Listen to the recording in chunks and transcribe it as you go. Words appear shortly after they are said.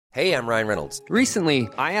Hey, I'm Ryan Reynolds. Recently,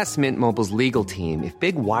 I asked Mint Mobile's legal team if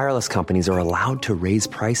big wireless companies are allowed to raise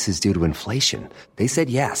prices due to inflation. They said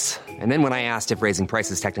yes. And then when I asked if raising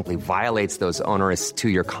prices technically violates those onerous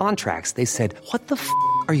two-year contracts, they said, "What the f***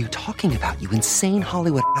 are you talking about, you insane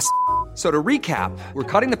Hollywood ass?" So to recap, we're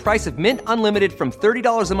cutting the price of Mint Unlimited from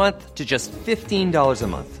 $30 a month to just $15 a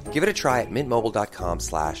month. Give it a try at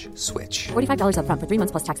mintmobile.com/switch. $45 up front for 3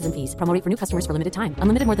 months plus taxes and fees. Promo rate for new customers for limited time.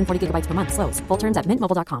 Unlimited more than 40 gigabytes per month. Slows full terms at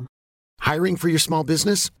mintmobile.com. Hiring for your small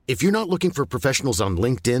business? If you're not looking for professionals on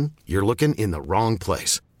LinkedIn, you're looking in the wrong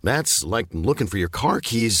place. That's like looking for your car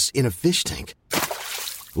keys in a fish tank.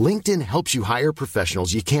 LinkedIn helps you hire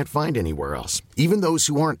professionals you can't find anywhere else, even those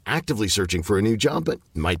who aren't actively searching for a new job but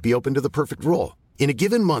might be open to the perfect role. In a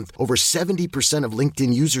given month, over 70% of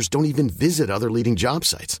LinkedIn users don't even visit other leading job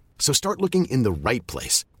sites. So start looking in the right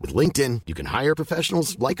place. With LinkedIn, you can hire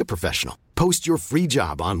professionals like a professional. Post your free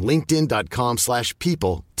job on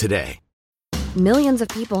linkedin.com/people today. Millions of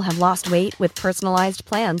people have lost weight with personalized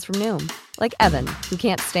plans from Noom. Like Evan, who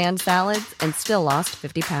can't stand salads and still lost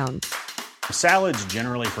 50 pounds. Salads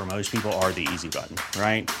generally for most people are the easy button,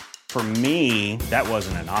 right? For me, that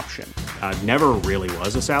wasn't an option. I never really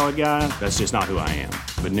was a salad guy. That's just not who I am.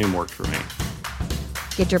 But Noom worked for me.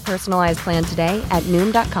 Get your personalized plan today at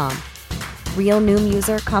Noom.com. Real Noom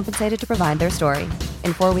user compensated to provide their story.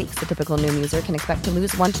 In 4 weeks, the typical Noom user can expect to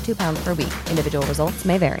lose 1 to 2 pounds per week. Individual results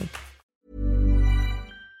may vary.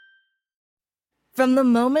 From the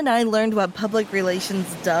moment I learned what public relations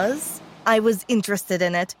does, I was interested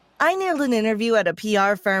in it. I nailed an interview at a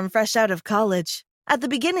PR firm fresh out of college. At the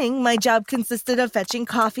beginning, my job consisted of fetching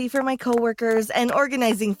coffee for my coworkers and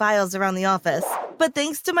organizing files around the office. But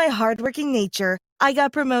thanks to my hardworking nature, I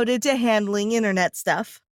got promoted to handling internet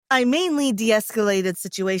stuff. I mainly de-escalated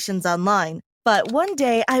situations online, but one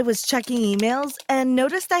day I was checking emails and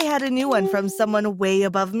noticed I had a new one from someone way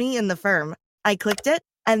above me in the firm. I clicked it,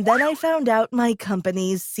 and then I found out my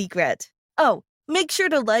company's secret. Oh, make sure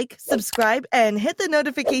to like, subscribe, and hit the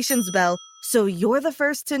notifications bell so you're the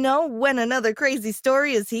first to know when another crazy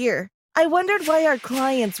story is here. I wondered why our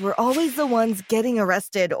clients were always the ones getting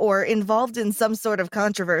arrested or involved in some sort of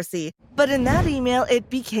controversy. But in that email, it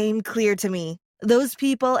became clear to me. Those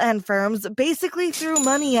people and firms basically threw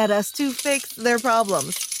money at us to fix their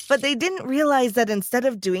problems. But they didn't realize that instead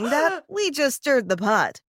of doing that, we just stirred the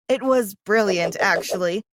pot. It was brilliant,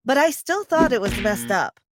 actually, but I still thought it was messed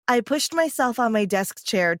up. I pushed myself on my desk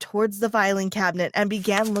chair towards the filing cabinet and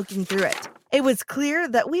began looking through it. It was clear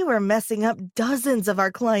that we were messing up dozens of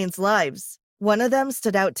our clients' lives. One of them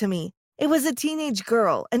stood out to me. It was a teenage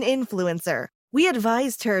girl, an influencer. We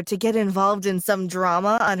advised her to get involved in some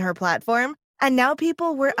drama on her platform, and now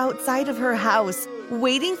people were outside of her house,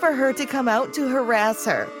 waiting for her to come out to harass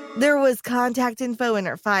her. There was contact info in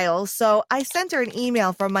her file, so I sent her an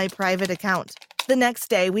email from my private account. The next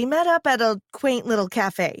day, we met up at a quaint little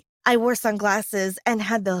cafe. I wore sunglasses and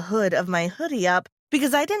had the hood of my hoodie up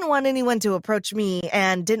because I didn't want anyone to approach me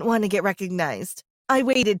and didn't want to get recognized. I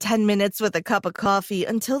waited 10 minutes with a cup of coffee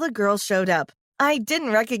until the girl showed up. I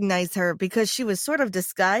didn't recognize her because she was sort of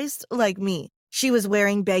disguised like me. She was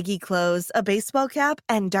wearing baggy clothes, a baseball cap,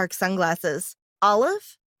 and dark sunglasses.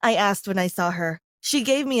 Olive? I asked when I saw her. She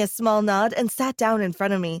gave me a small nod and sat down in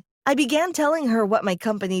front of me. I began telling her what my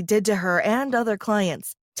company did to her and other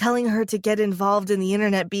clients. Telling her to get involved in the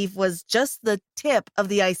internet beef was just the tip of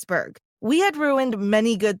the iceberg. We had ruined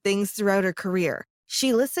many good things throughout her career.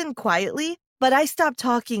 She listened quietly, but I stopped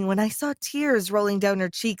talking when I saw tears rolling down her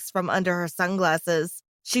cheeks from under her sunglasses.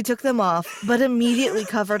 She took them off, but immediately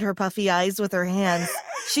covered her puffy eyes with her hands.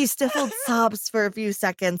 She stifled sobs for a few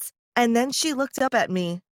seconds, and then she looked up at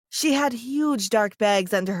me. She had huge dark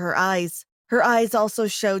bags under her eyes. Her eyes also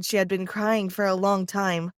showed she had been crying for a long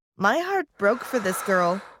time. My heart broke for this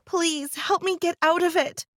girl. "Please help me get out of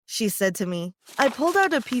it," she said to me. I pulled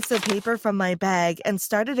out a piece of paper from my bag and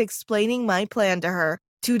started explaining my plan to her.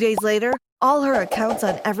 2 days later, all her accounts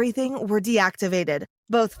on everything were deactivated.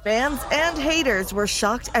 Both fans and haters were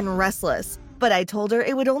shocked and restless. But I told her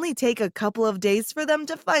it would only take a couple of days for them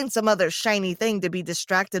to find some other shiny thing to be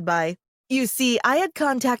distracted by. You see, I had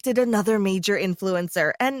contacted another major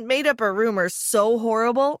influencer and made up a rumor so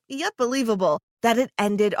horrible, yet believable, that it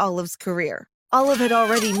ended Olive's career. Olive had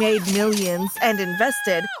already made millions and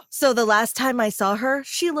invested, so the last time I saw her,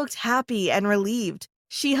 she looked happy and relieved.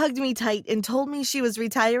 She hugged me tight and told me she was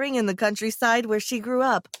retiring in the countryside where she grew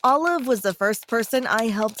up. Olive was the first person I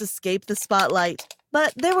helped escape the spotlight.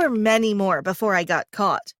 But there were many more before I got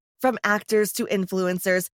caught. From actors to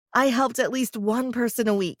influencers, I helped at least one person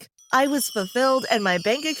a week. I was fulfilled and my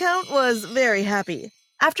bank account was very happy.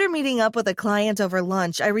 After meeting up with a client over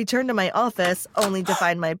lunch, I returned to my office only to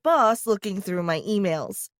find my boss looking through my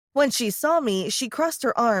emails. When she saw me, she crossed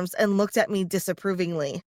her arms and looked at me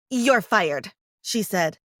disapprovingly. "You're fired," she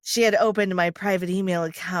said. She had opened my private email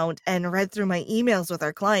account and read through my emails with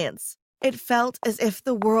our clients. It felt as if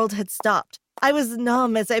the world had stopped. I was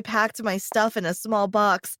numb as I packed my stuff in a small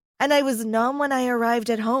box, and I was numb when I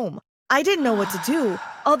arrived at home. I didn't know what to do.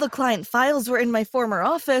 All the client files were in my former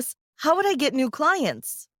office. How would I get new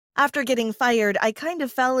clients? After getting fired, I kind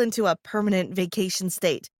of fell into a permanent vacation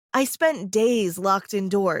state. I spent days locked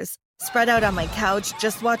indoors, spread out on my couch,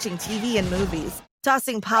 just watching TV and movies,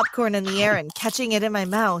 tossing popcorn in the air and catching it in my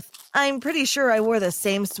mouth. I'm pretty sure I wore the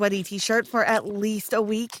same sweaty t-shirt for at least a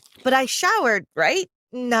week, but I showered, right?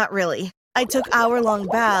 Not really. I took hour-long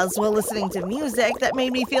baths while listening to music that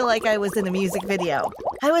made me feel like I was in a music video.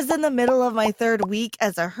 I was in the middle of my third week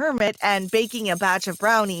as a hermit and baking a batch of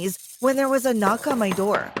brownies when there was a knock on my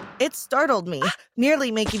door. It startled me, nearly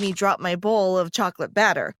making me drop my bowl of chocolate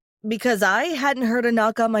batter, because I hadn't heard a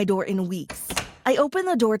knock on my door in weeks. I opened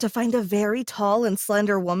the door to find a very tall and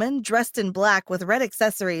slender woman dressed in black with red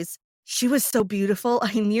accessories. She was so beautiful,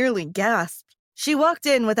 I nearly gasped. She walked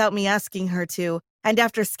in without me asking her to, and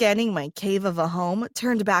after scanning my cave of a home,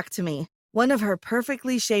 turned back to me. One of her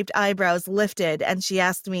perfectly shaped eyebrows lifted, and she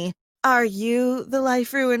asked me, "Are you the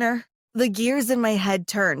life ruiner?" The gears in my head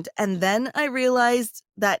turned, and then I realized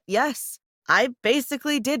that, yes, I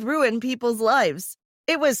basically did ruin people's lives.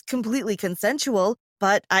 It was completely consensual,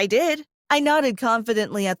 but I did. I nodded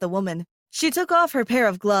confidently at the woman. She took off her pair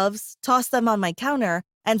of gloves, tossed them on my counter,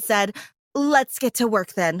 and said, "Let's get to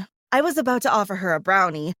work then." I was about to offer her a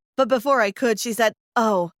brownie, but before I could, she said,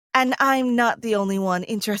 "Oh, and I'm not the only one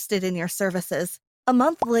interested in your services." A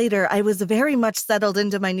month later, I was very much settled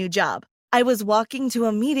into my new job. I was walking to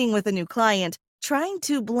a meeting with a new client, trying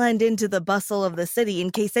to blend into the bustle of the city in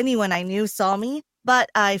case anyone I knew saw me, but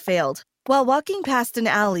I failed. While walking past an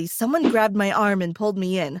alley, someone grabbed my arm and pulled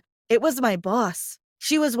me in. It was my boss.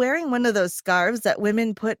 She was wearing one of those scarves that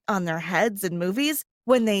women put on their heads in movies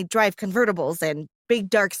when they drive convertibles, and big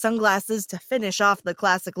dark sunglasses to finish off the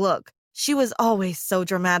classic look. She was always so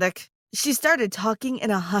dramatic. She started talking in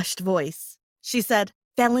a hushed voice. She said,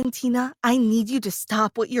 "Valentina, I need you to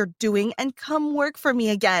stop what you're doing and come work for me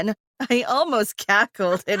again." I almost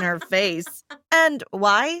cackled in her face. "And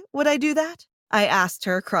why would I do that?" I asked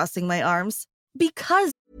her, crossing my arms.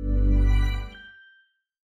 "Because..."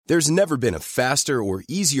 There's never been a faster or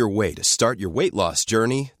easier way to start your weight loss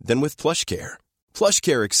journey than with PlushCare.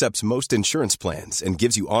 PlushCare accepts most insurance plans and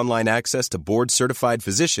gives you online access to board-certified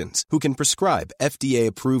physicians who can prescribe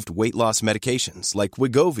FDA-approved weight loss medications like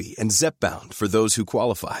Wegovy and Zepbound for those who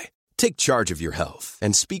qualify. Take charge of your health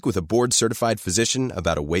and speak with a board-certified physician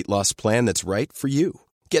about a weight loss plan that's right for you.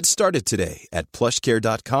 Get started today at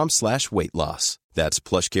plushcare.com/weight loss. That's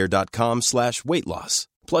plushcare.com/weight loss.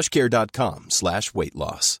 plushcare.com/weight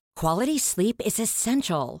loss. Quality sleep is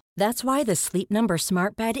essential. That's why the Sleep Number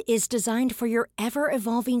Smart Bed is designed for your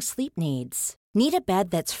ever-evolving sleep needs. Need a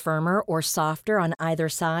bed that's firmer or softer on either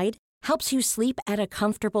side? Helps you sleep at a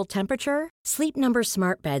comfortable temperature? Sleep Number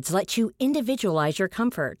Smart Beds let you individualize your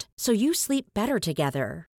comfort so you sleep better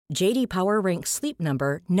together. J.D. Power ranks Sleep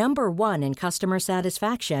Number number 1 in customer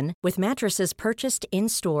satisfaction with mattresses purchased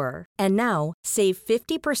in-store. And now, save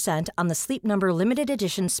 50% on the Sleep Number Limited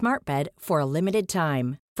Edition Smart Bed for a limited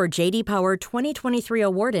time. For J.D. Power 2023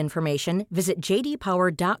 award information, visit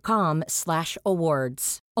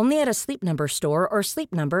jdpower.com/awards. Only at a Sleep Number store or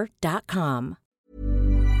sleepnumber.com.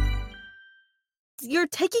 "You're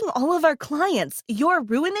taking all of our clients. You're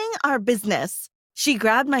ruining our business." She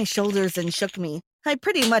grabbed my shoulders and shook me. I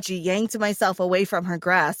pretty much yanked myself away from her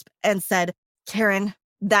grasp and said, "Karen,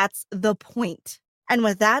 that's the point." And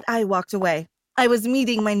with that, I walked away. I was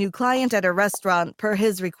meeting my new client at a restaurant per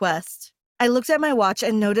his request. I looked at my watch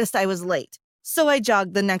and noticed I was late, so I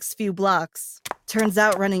jogged the next few blocks. Turns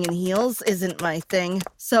out running in heels isn't my thing,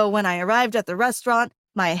 so when I arrived at the restaurant,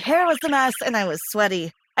 my hair was a mess and I was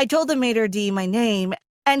sweaty. I told the maitre d' my name,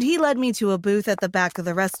 and he led me to a booth at the back of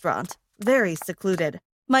the restaurant, very secluded.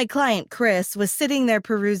 My client, Chris, was sitting there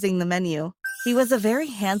perusing the menu. He was a very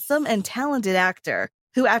handsome and talented actor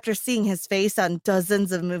who, after seeing his face on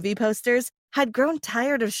dozens of movie posters, had grown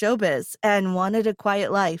tired of showbiz and wanted a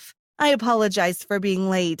quiet life. I apologized for being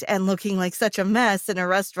late and looking like such a mess in a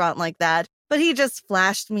restaurant like that, but he just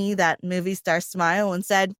flashed me that movie star smile and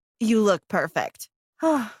said, "You look perfect."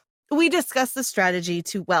 We discussed the strategy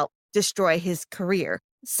to, destroy his career.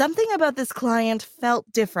 Something about this client felt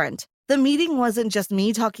different. The meeting wasn't just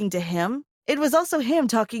me talking to him. It was also him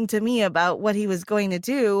talking to me about what he was going to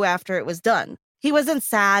do after it was done. He wasn't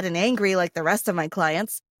sad and angry like the rest of my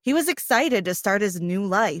clients. He was excited to start his new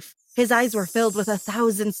life. His eyes were filled with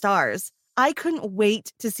 1,000 stars. I couldn't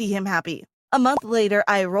wait to see him happy. A month later,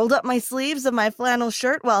 I rolled up my sleeves of my flannel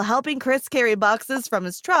shirt while helping Chris carry boxes from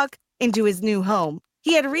his truck into his new home.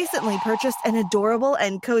 He had recently purchased an adorable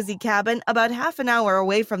and cozy cabin about half an hour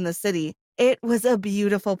away from the city. It was a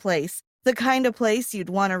beautiful place, the kind of place you'd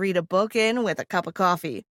want to read a book in with a cup of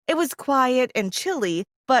coffee. It was quiet and chilly,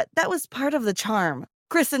 but that was part of the charm.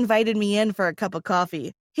 Chris invited me in for a cup of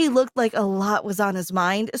coffee. He looked like a lot was on his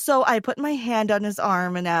mind, so I put my hand on his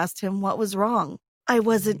arm and asked him what was wrong. "I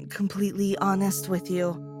wasn't completely honest with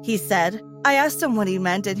you," he said. I asked him what he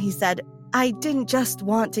meant, and he said, "I didn't just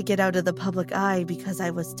want to get out of the public eye because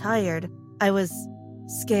I was tired. I was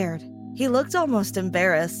scared." He looked almost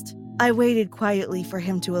embarrassed. I waited quietly for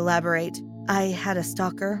him to elaborate. "I had a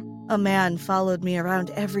stalker. A man followed me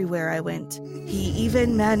around everywhere I went. He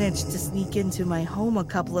even managed to sneak into my home a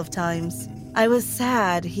couple of times. I was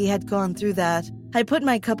sad he had gone through that." I put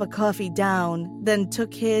my cup of coffee down, then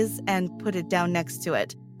took his and put it down next to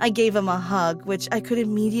it. I gave him a hug, which I could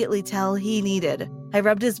immediately tell he needed. I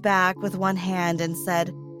rubbed his back with one hand and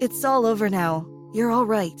said, "It's all over now. You're all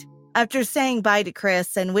right." After saying bye to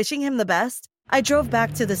Chris and wishing him the best, I drove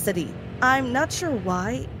back to the city. I'm not sure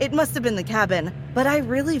why. It must have been the cabin, but I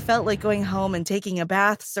really felt like going home and taking a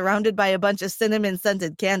bath surrounded by a bunch of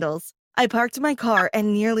cinnamon-scented candles. I parked my car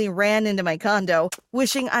and nearly ran into my condo,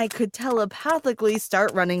 wishing I could telepathically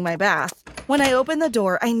start running my bath. When I opened the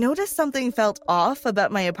door, I noticed something felt off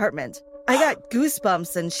about my apartment. I got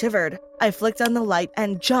goosebumps and shivered. I flicked on the light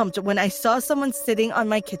and jumped when I saw someone sitting on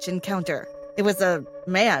my kitchen counter. It was a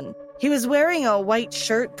man. He was wearing a white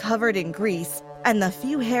shirt covered in grease, and the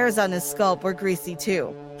few hairs on his scalp were greasy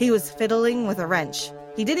too. He was fiddling with a wrench.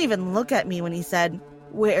 He didn't even look at me when he said,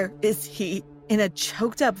 "Where is he?" in a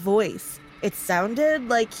choked-up voice. It sounded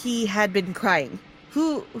like he had been crying.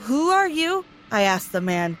 Who are you?" I asked the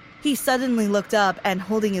man. He suddenly looked up and,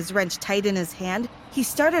 holding his wrench tight in his hand, he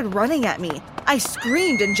started running at me. I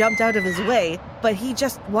screamed and jumped out of his way, but he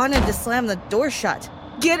just wanted to slam the door shut.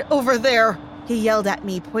 "Get over there!" he yelled at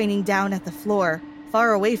me, pointing down at the floor,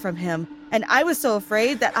 far away from him, and I was so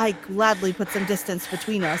afraid that I gladly put some distance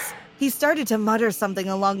between us. He started to mutter something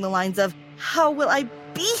along the lines of, "How will I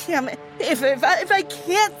beat him if I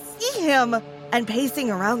can't see him?" And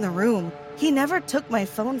pacing around the room. He never took my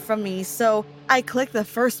phone from me, so I clicked the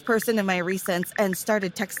first person in my recents and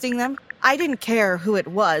started texting them. I didn't care who it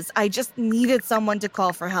was. I just needed someone to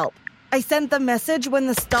call for help. I sent the message when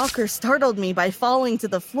the stalker startled me by falling to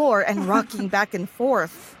the floor and rocking back and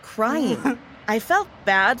forth, crying. I felt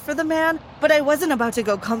bad for the man, but I wasn't about to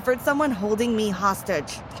go comfort someone holding me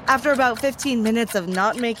hostage. After about 15 minutes of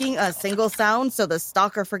not making a single sound so the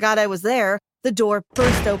stalker forgot I was there, the door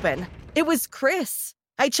burst open. It was Chris.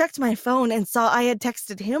 I checked my phone and saw I had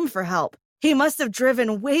texted him for help. He must have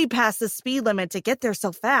driven way past the speed limit to get there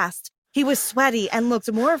so fast. He was sweaty and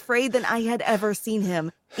looked more afraid than I had ever seen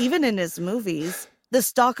him, even in his movies. The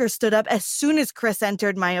stalker stood up as soon as Chris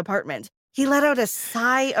entered my apartment. He let out a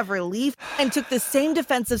sigh of relief and took the same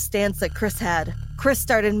defensive stance that Chris had. Chris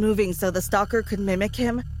started moving so the stalker could mimic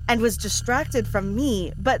him and was distracted from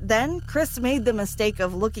me, but then Chris made the mistake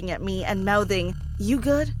of looking at me and mouthing, "You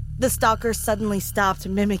good?" The stalker suddenly stopped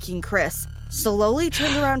mimicking Chris, slowly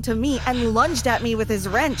turned around to me and lunged at me with his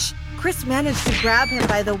wrench. Chris managed to grab him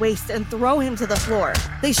by the waist and throw him to the floor.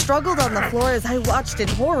 They struggled on the floor as I watched in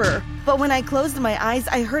horror, but when I closed my eyes,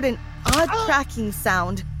 I heard an odd cracking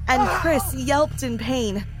sound, and Chris yelped in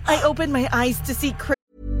pain. I opened my eyes to see Chris.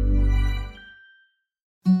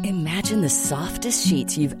 Imagine the softest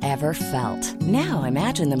sheets you've ever felt. Now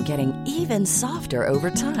imagine them getting even softer over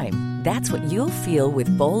time. That's what you'll feel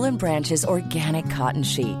with Boll & Branch's organic cotton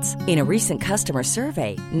sheets. In a recent customer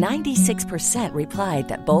survey, 96% replied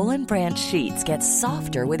that Boll & Branch sheets get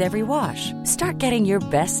softer with every wash. Start getting your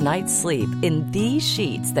best night's sleep in these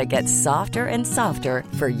sheets that get softer and softer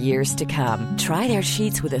for years to come. Try their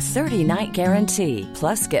sheets with a 30-night guarantee.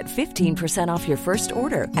 Plus, get 15% off your first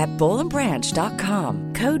order at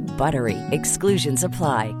bollandbranch.com. Code BUTTERY. Exclusions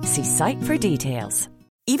apply. See site for details.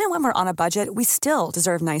 Even when we're on a budget, we still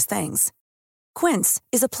deserve nice things. Quince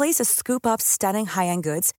is a place to scoop up stunning high-end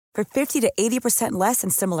goods for 50 to 80% less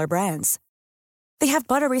than similar brands. They have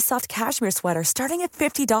buttery soft cashmere sweaters starting at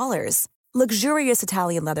 $50, luxurious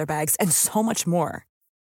Italian leather bags, and so much more.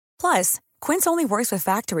 Plus, Quince only works with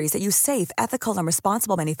factories that use safe, ethical, and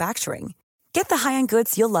responsible manufacturing. Get the high-end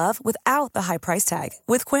goods you'll love without the high price tag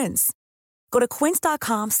with Quince. Go to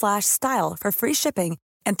quince.com/style for free shipping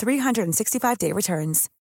and 365-day returns.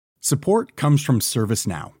 Support comes from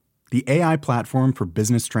ServiceNow, the AI platform for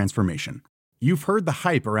business transformation. You've heard the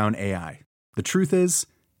hype around AI. The truth is,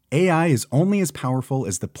 AI is only as powerful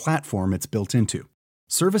as the platform it's built into.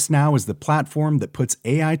 ServiceNow is the platform that puts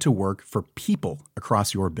AI to work for people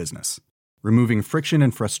across your business, removing friction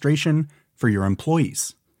and frustration for your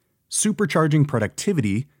employees, supercharging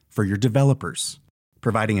productivity for your developers,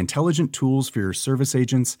 providing intelligent tools for your service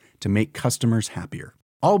agents to make customers happier,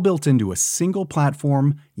 all built into a single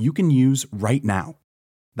platform you can use right now.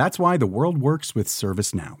 That's why the world works with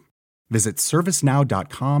ServiceNow. Visit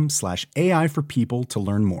servicenow.com/AI for people to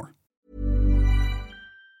learn more.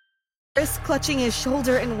 Chris clutching his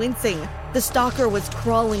shoulder and wincing. The stalker was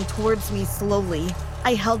crawling towards me slowly.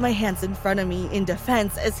 I held my hands in front of me in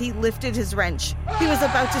defense as he lifted his wrench. He was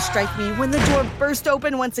about to strike me when the door burst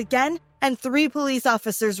open once again and 3 police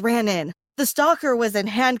officers ran in. The stalker was in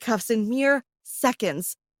handcuffs in mere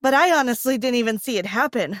seconds, but I honestly didn't even see it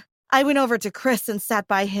happen. I went over to Chris and sat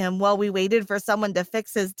by him while we waited for someone to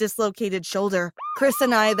fix his dislocated shoulder. Chris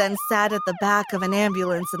and I then sat at the back of an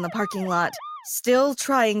ambulance in the parking lot, still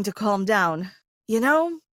trying to calm down. You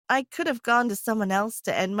know, I could have gone to someone else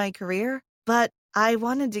to end my career, but I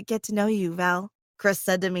wanted to get to know you, Val, Chris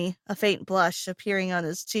said to me, a faint blush appearing on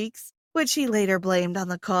his cheeks, which he later blamed on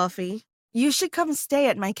the coffee. You should come stay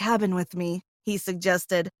at my cabin with me, he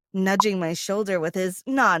suggested, nudging my shoulder with his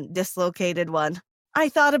non-dislocated one. I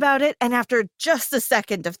thought about it, and after just a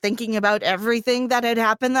second of thinking about everything that had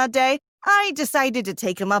happened that day, I decided to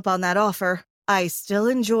take him up on that offer. I still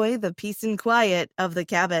enjoy the peace and quiet of the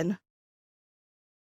cabin.